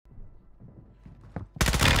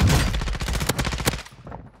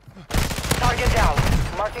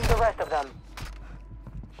Marking the rest of them.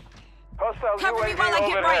 Hostile Cover me UAV while I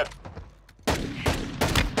get overhead. right.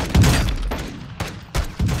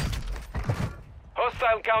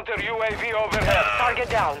 Hostile counter UAV overhead. Target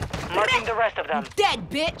down. Marking the rest of them. Dead,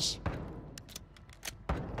 bitch!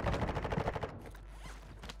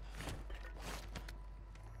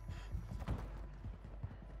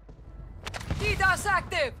 DDoS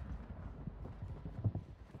active!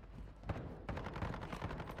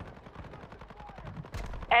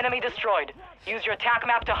 Enemy destroyed. Use your attack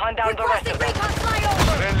map to hunt down the rest Requesting of them. recon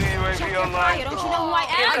flyover! Friendly Check UAV your fire, online. don't you know who I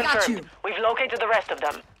am? I got Confirmed. you. We've located the rest of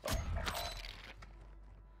them.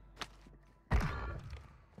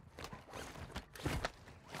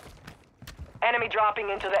 Enemy dropping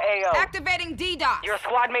into the AO. Activating DDoS. Your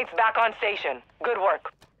squad mates back on station. Good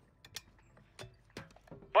work.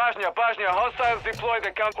 Pajnia, hostiles deployed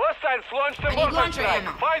the count. Hostiles launched a I need mortar launcher strike.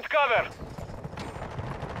 ammo. Find cover.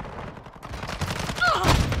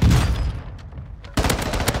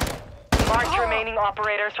 Marked remaining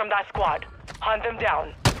operators from that squad. Hunt them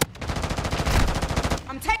down.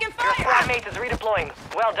 I'm taking Your squad fire! mate is redeploying.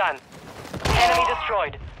 Well done. Enemy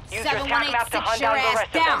destroyed. Use your attack map to 7186, hunt your down the ass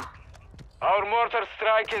rest down. of them. Our mortar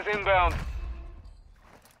strike is inbound.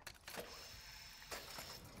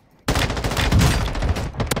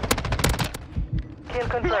 Kill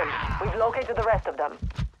confirmed. We've located the rest of them.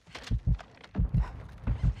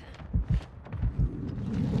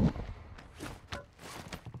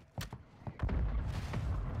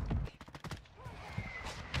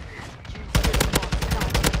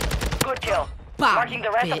 Good kill. Bye, Marking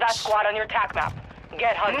the rest of that bitch. squad on your attack map.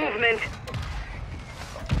 Get hunted. Movement.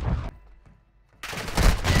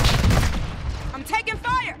 I'm taking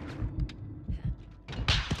fire!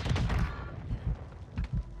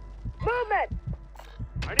 Movement.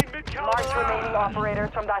 I need mid-caliber Marked remaining operators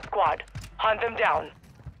from that squad. Hunt them down.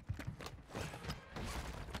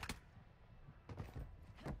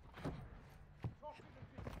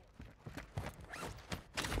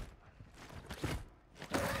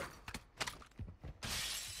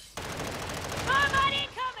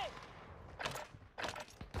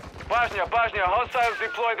 Pajnia, hostiles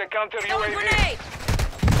deployed the counter Throwing UAV.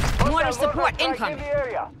 grenade! Mortar support incoming.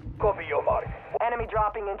 Area. Copy your mark. Enemy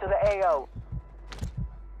dropping into the AO.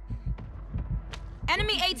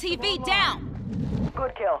 Enemy ATV down!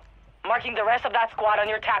 Good kill. Marking the rest of that squad on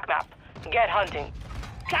your attack map. Get hunting.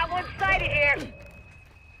 Got one sighted here.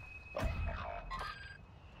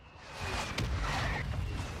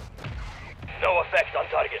 No effect on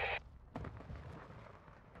target.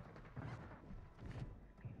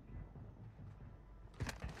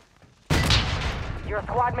 Your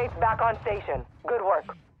squad mates back on station. Good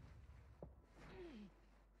work.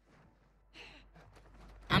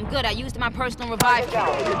 I'm good, I used my personal Get revive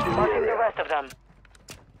down. kit. Marking the rest of them.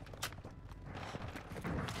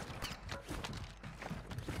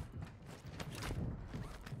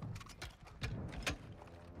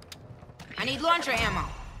 I need launcher ammo.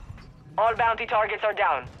 All bounty targets are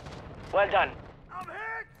down. Well done. I'm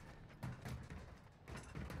hit.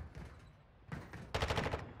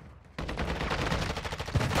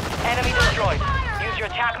 Enemy destroyed. Use your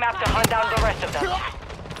attack map to hunt down the rest of them.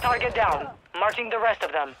 Target down. Marking the rest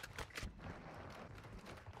of them.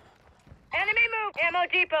 Enemy move! Ammo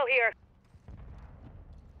depot here.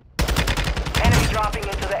 Enemy dropping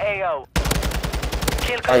into the AO.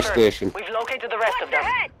 Kill confirmed. station. We've located the rest of them.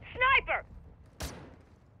 Ahead! Sniper!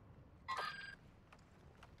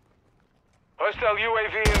 Hostile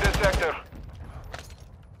UAV in this sector.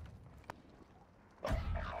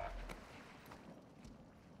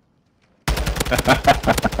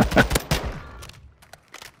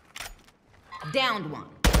 Downed one.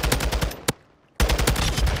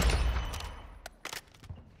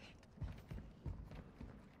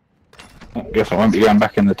 Guess I won't be going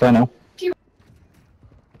back in the tunnel. Taking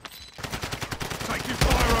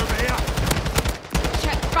fire over here.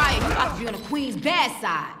 Check fire, you about to be on the Queen's bad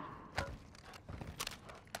side.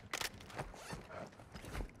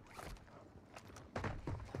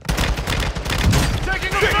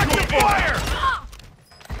 Taking effective fire.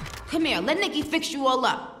 Come here, let Nicki fix you all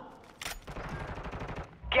up.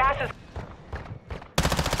 Gas is...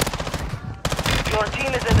 Your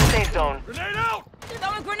team is in the safe zone. Grenade out.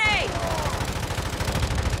 Throwing grenade!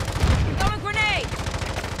 Throwing grenade!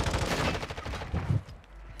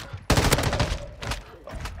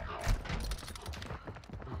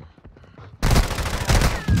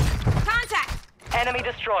 Contact! Enemy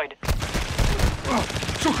destroyed.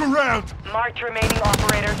 Took a round. Marked remaining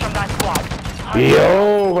operators from that squad.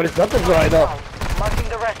 Yo, but it's not the right up. Marking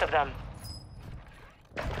the rest of them.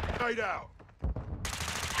 Grenade out.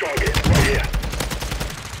 Target right here.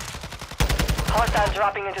 Hostiles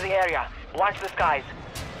dropping into the area. Watch the skies.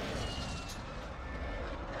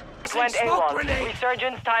 Went AWOL.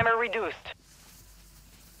 Resurgence timer reduced.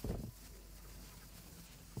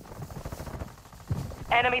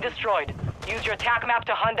 Enemy destroyed. Use your TAC map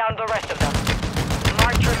to hunt down the rest of them.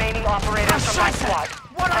 Marked remaining operators from that squad.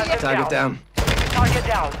 Target down. Target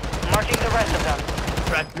down. Marking the rest of them.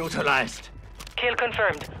 Threat neutralized. Kill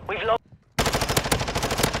confirmed. Kill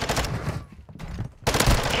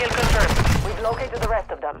confirmed. We've located the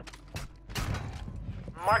rest of them.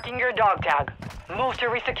 Marking your dog tag. Move to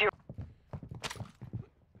resecure.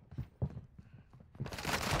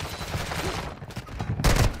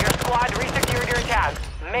 Your squad resecured your tag.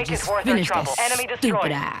 Make it worth their trouble. Enemy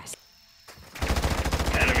destroyed. Ass.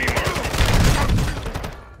 Enemy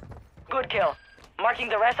marked. Good kill. Marking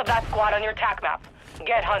the rest of that squad on your TAC map.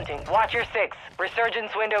 Get hunting. Watch your 6.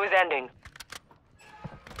 Resurgence window is ending.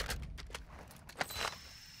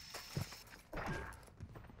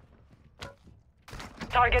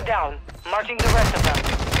 Target down. Marking the rest of them.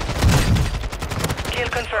 Kill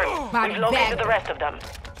confirmed. We've located the rest of them.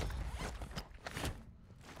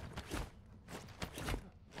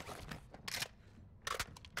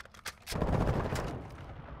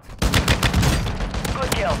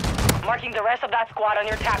 Good kill. Marking the rest of that squad on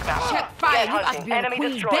your TAC map. Check fire. Get You must hunting. be on the Enemy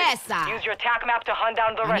Queen's destroyed. bad side. Use your TAC map to hunt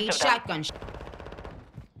down the I rest need of them. shotgun.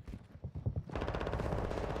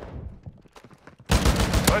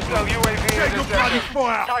 Hostile UAV in this area.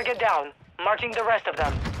 Target down. Marking the rest of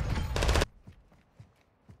them.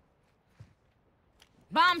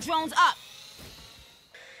 Bomb drones up.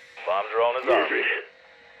 Bomb drone is up.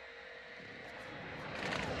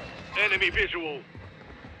 Enemy visual.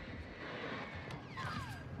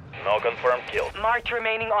 No confirmed kill. Marked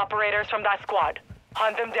remaining operators from that squad.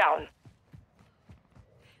 Hunt them down.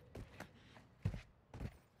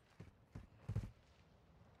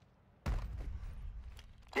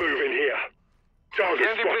 Move in here. Target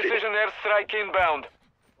spotted. Precision airstrike inbound.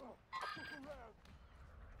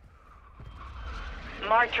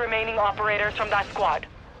 Marked remaining operators from that squad.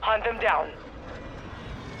 Hunt them down.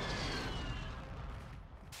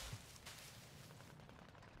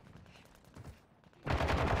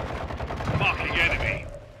 Marking enemy.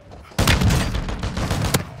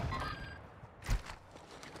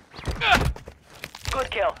 Good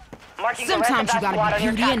kill. Marking Sometimes the rest of you that gotta squad be on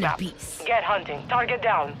your beauty TAC and the map. beast. Get hunting. Target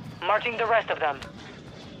down. Marking the rest of them.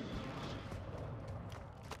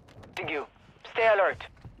 You. Stay alert.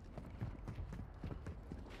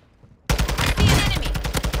 See an enemy.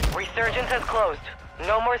 Resurgence has closed.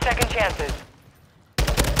 No more second chances.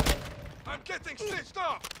 I'm getting stitched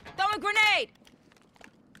up. Throw a grenade.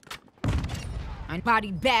 I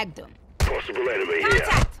body bagged them. Possible enemy here.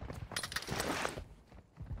 Contact.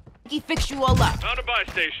 He fix you all up. Found a buy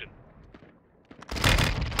station.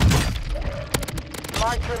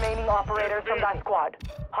 Marked remaining operators from that squad.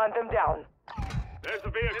 Hunt them down. There's a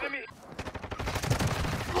vehicle. Enemy.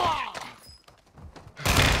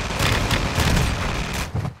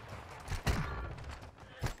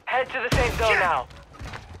 Head to the safe zone now.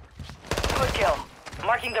 Good kill.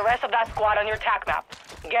 Marking the rest of that squad on your TAC map.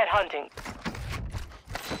 Get hunting.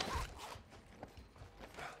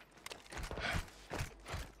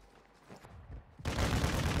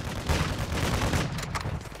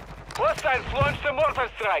 Hostiles launched a mortar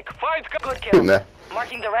strike. Fight. Good kill. There.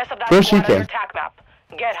 Marking the rest of that Where's squad she on your came? TAC map.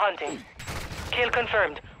 Get hunting. Kill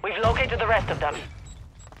confirmed. We've located the rest of them.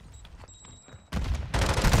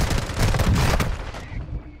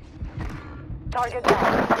 Target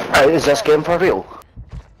down. Is this game for real?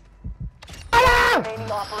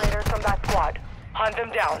 Remaining operators from that squad. Hunt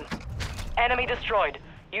them down. Enemy destroyed.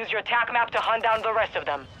 Use your TAC map to hunt down the rest of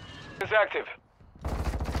them. Is active.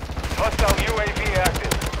 Hostile UAV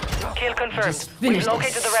active. Kill confirmed. Just We've finish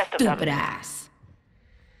located this the rest of them. stupid ass.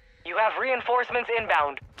 You have reinforcements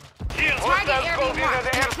inbound. Target area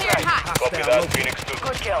marked. Clear hot. Copy that, Phoenix 2.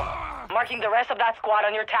 Good kill. Marking the rest of that squad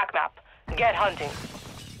on your TAC map. Get hunting.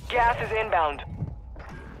 Gas is inbound.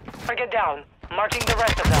 Target down. Marking the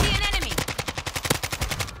rest of them. See an enemy.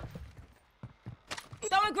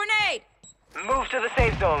 Throw a grenade. Move to the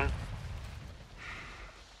safe zone.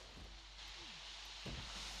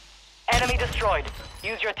 Enemy destroyed.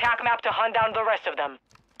 Use your TAC map to hunt down the rest of them.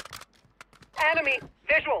 Enemy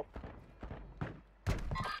visual.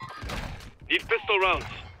 Need pistol rounds.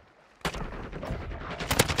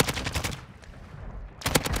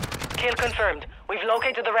 Kill confirmed. We've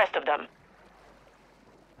located the rest of them.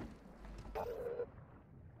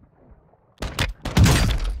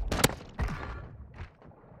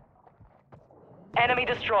 Enemy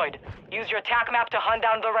destroyed. Use your TAC map to hunt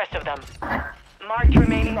down the rest of them. Marked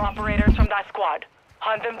remaining operators from that squad.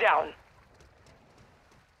 Hunt them down.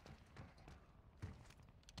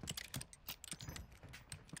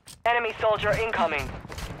 Enemy soldier incoming.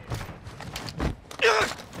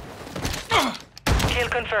 Kill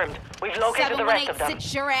confirmed. We've located the rest of them. 718,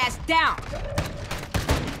 sit your ass down.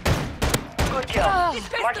 Good kill.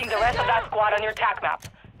 Marking the rest of that squad on your TAC map.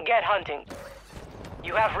 Get hunting.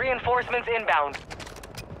 You have reinforcements inbound.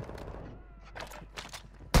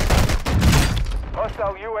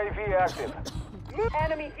 Hostile UAV active.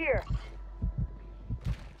 Enemy here.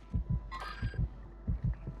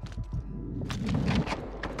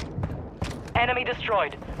 Enemy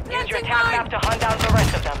destroyed. Use your TAC map to hunt down the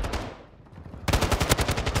rest of them.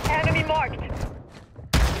 Enemy marked.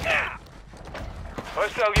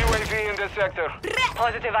 Hostile UAV in this sector.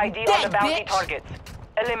 Positive ID on the bounty targets.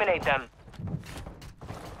 Eliminate them.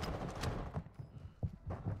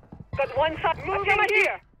 Got one side. Moving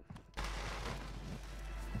here.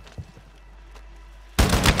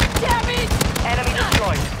 Damn it! Enemy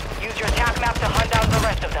destroyed. Use your TAC map to hunt down the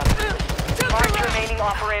rest of them. Mark remaining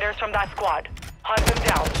operators from that squad. Hunt them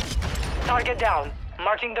down. Target down.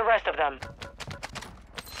 Marking the rest of them.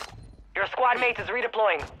 Your squad mate is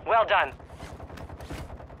redeploying. Well done.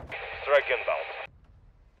 Strike inbound.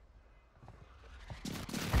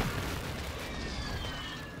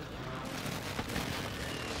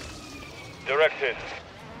 Directed.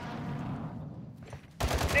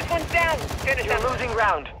 This one's down. Finish them. You're losing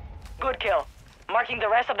round. Good kill. Marking the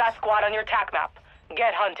rest of that squad on your TAC map.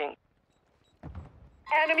 Get hunting.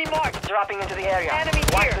 Enemy marked. Dropping into the area. Enemy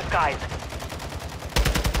Watch here. The skies.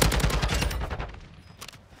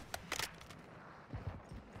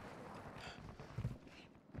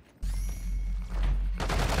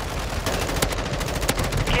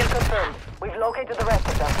 Kill confirmed. We've located the rest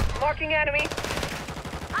of them. Marking enemy.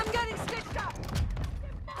 I'm getting stitched up.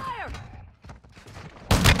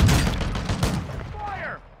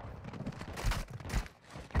 Fire!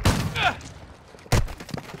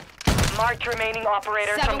 Marked remaining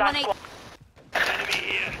operators from that 718. squad. Enemy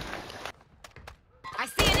here. I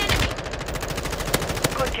see an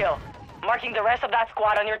enemy. Good kill. Marking the rest of that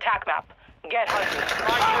squad on your TAC map. Get hunting.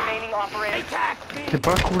 Marked remaining operators. Che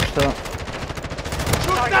parkour sta?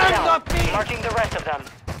 Target down. Marking the rest of them.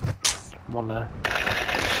 Vabbè.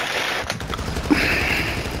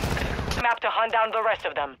 Map to hunt down the rest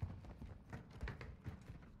of them.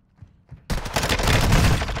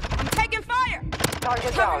 I'm taking fire. Target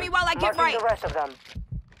Cover down. me while I get Marking right. the rest of them.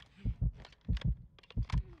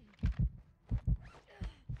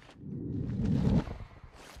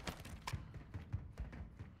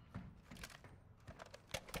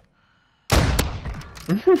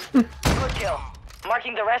 Good kill.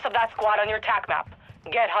 Marking the rest of that squad on your TAC map.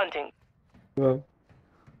 Get hunting. Well.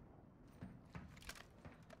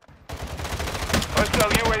 Hostile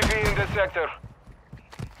UAV in this sector.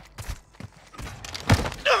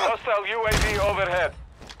 Hostile UAV overhead.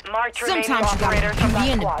 Marked remaining Sometimes you gotta operators from be that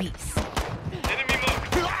in the squad. beast. Enemy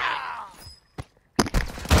marked.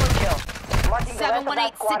 Good kill. Marking the rest of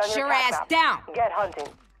that 718, squad on sit your your TAC ass map. down. Get hunting.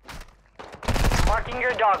 Marking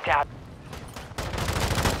your dog tag.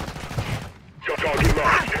 Target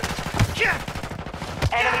marked.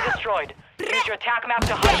 Enemy destroyed. Use your TAC map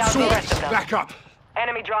to hunt down the rest of them. Back up.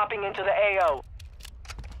 Enemy dropping into the AO.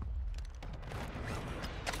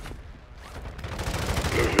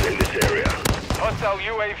 Movement in this area. Hostile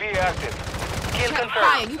UAV active. Kill Fire,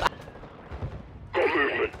 confirmed. you Got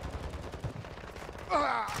movement.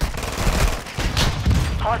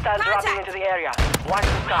 Hostiles dropping Contact. into the area. Watch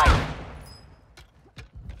the sky.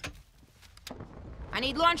 I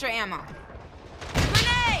need launcher ammo.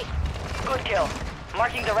 Grenade! Good kill.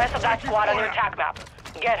 Marking the rest of that squad on your TAC map.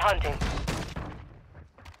 Get hunting.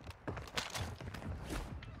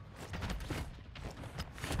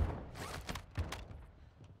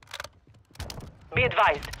 Be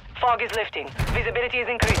advised, fog is lifting. Visibility is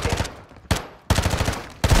increasing.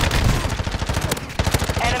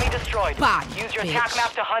 Enemy destroyed. Bye, Use your bitch. TAC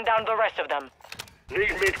map to hunt down the rest of them.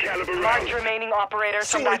 Need mid-caliber Marked rounds. remaining operators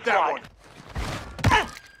from that Sorted that squad. one.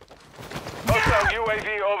 Hostile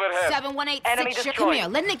UAV overhead. 718, Enemy sit your destroyed. come here.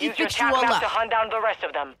 Let Nicki Use your fix you TAC all map up. to hunt down the rest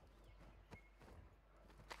of them.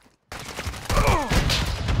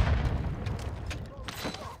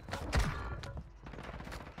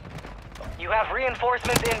 You have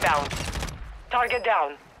reinforcements inbound. Target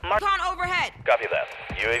down. Mark. On overhead. Copy that.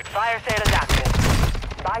 UAV. Fire sale is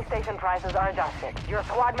active. Buy station prices are adjusted. Your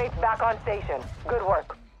squad mate's back on station. Good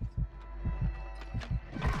work.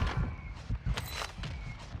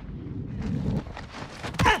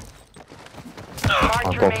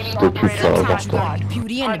 Marked remaining operators from that Sometimes you squad. gotta be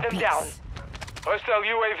beauty and Hunt the them down. beast. Hostile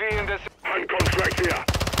UAV in this. Hunt contract here.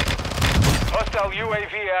 Hostile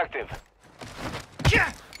UAV active.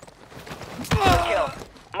 Good kill.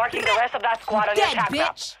 Marking the rest of that squad on your Dead, attack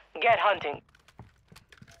map. bitch. Get hunting.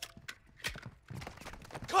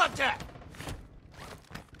 Contact!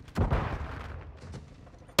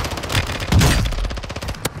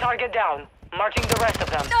 Target down. Marking the rest of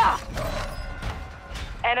them.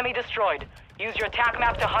 Enemy destroyed. Use your attack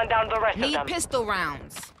map to hunt down the rest of Need them. pistol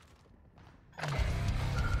rounds.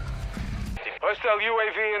 Hostile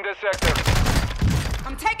UAV in the sector.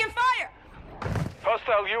 I'm taking fire!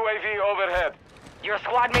 Hostile UAV overhead. Your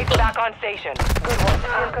squad mate's back on station. Good one.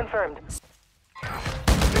 Kill confirmed.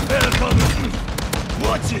 They better come.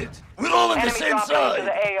 Watch it! We're all on the Enemy same dropping into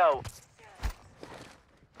the side! AO.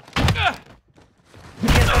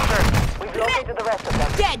 Kill confirmed. We've located the rest of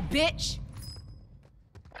them. Dead, bitch!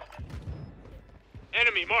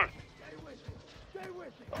 Enemy marked.